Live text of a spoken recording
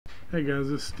Hey guys,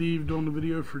 this is Steve doing the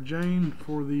video for Jane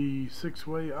for the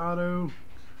 6-way auto,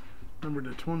 number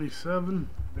to 27.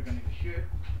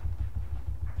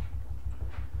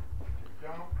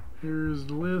 Here's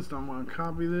the list. I'm going to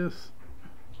copy this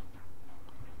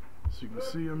so you can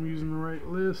see I'm using the right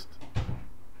list.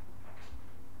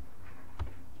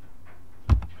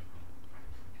 I'm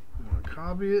going to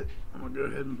copy it. I'm going to go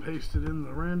ahead and paste it in the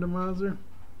randomizer.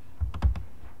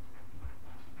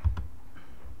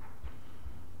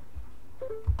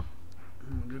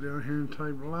 I'm going to go down here and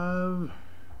type live.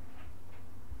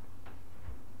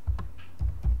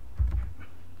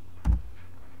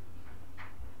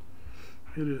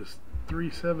 It is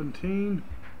 317,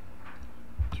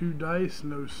 2 dice,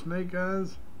 no snake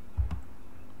eyes.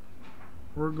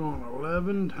 We're going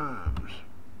 11 times.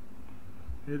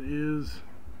 It is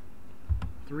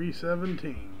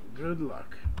 317. Good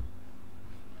luck.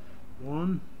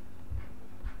 1,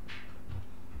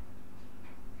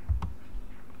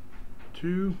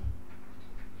 2,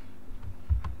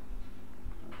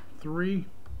 3,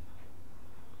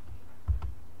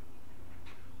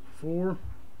 4,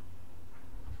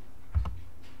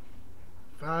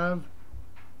 5,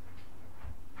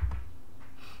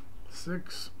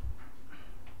 6,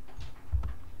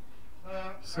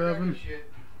 7,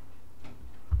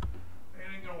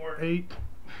 8,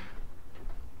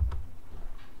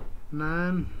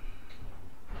 9,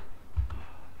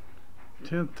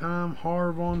 10th time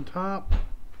Harv on top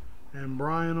and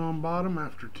Brian on bottom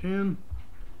after 10.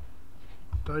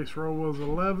 Dice roll was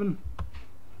 11.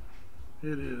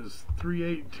 It is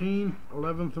 318,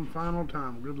 11th and final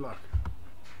time. Good luck.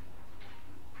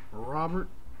 Robert.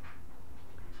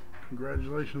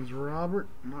 Congratulations, Robert.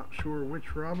 I'm not sure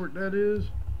which Robert that is.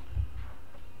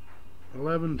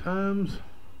 11 times.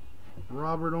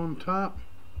 Robert on top.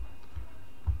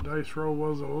 Dice roll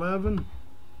was 11.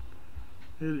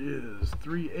 It is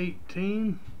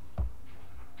 318.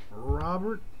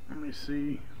 Robert. Let me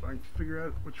see if I can figure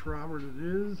out which Robert it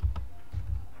is.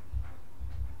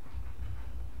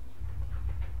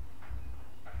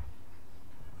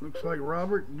 Looks like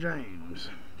Robert James.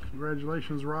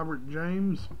 Congratulations, Robert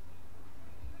James.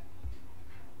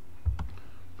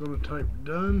 Going to type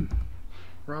done.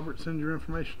 Robert, send your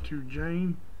information to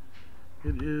Jane.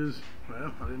 It is,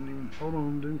 well, I didn't even, hold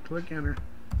on, didn't click enter.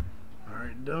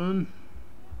 Alright, done.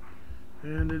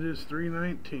 And it is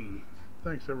 319.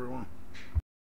 Thanks, everyone.